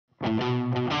People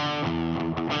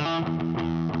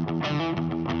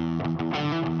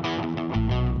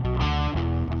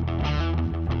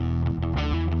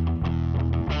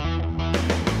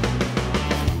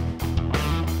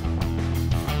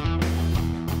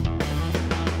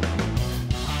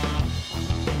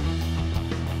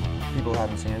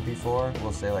haven't seen it before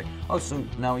will say like, oh, so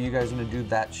now you guys are gonna do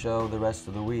that show the rest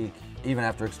of the week. Even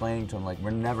after explaining to them, like,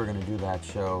 we're never gonna do that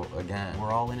show again.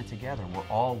 We're all in it together. We're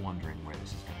all wondering where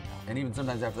this is gonna go. And even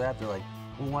sometimes after that, they're like,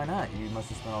 well, why not? You must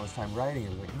have spent all this time writing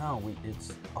it. Like, no,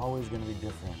 it's always gonna be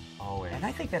different, always. And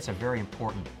I think that's a very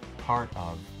important part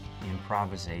of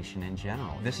improvisation in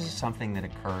general. This is something that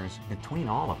occurs between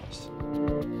all of us.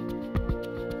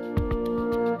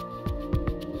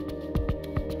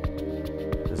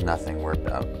 There's nothing worked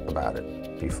out about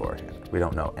it beforehand. We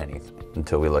don't know anything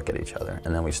until we look at each other,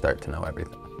 and then we start to know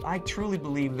everything. I truly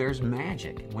believe there's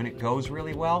magic. When it goes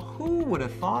really well, who would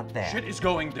have thought that? Shit is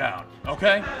going down,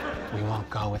 okay? We won't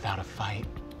go without a fight.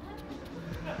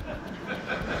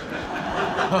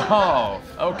 Oh,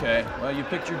 okay. Well, you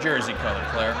picked your jersey color,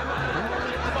 Claire.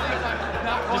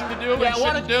 Not one to do, Yeah,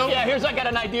 shouldn't do. Yeah, here's I got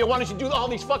an idea. Why don't you do all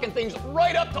these fucking things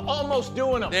right up to almost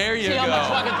doing them? There you See go. how much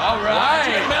fucking... All right. Watch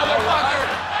it, motherfucker.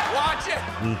 Watch it.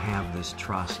 We have this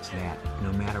trust that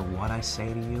no matter what I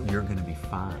say to you, you're gonna be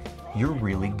fine. You're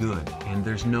really good, and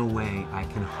there's no way I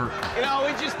can hurt you. You know,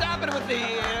 we just happened with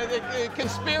the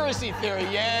conspiracy theory.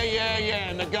 Yeah,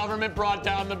 and the government brought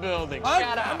down the building.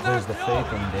 Shut up. There's the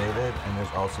faith in David, and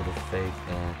there's also the faith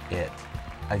in it.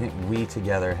 I think we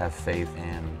together have faith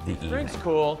in the evening. Drink's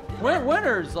cool.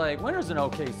 Winter's an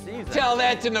okay season. Tell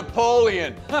that to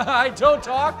Napoleon. I don't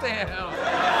talk to him.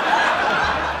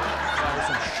 There's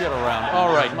some shit around.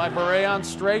 All right, my beret on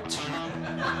straight.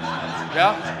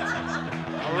 Yeah.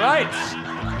 All right.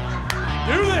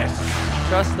 Do this.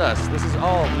 Trust us. This is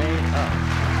all made up.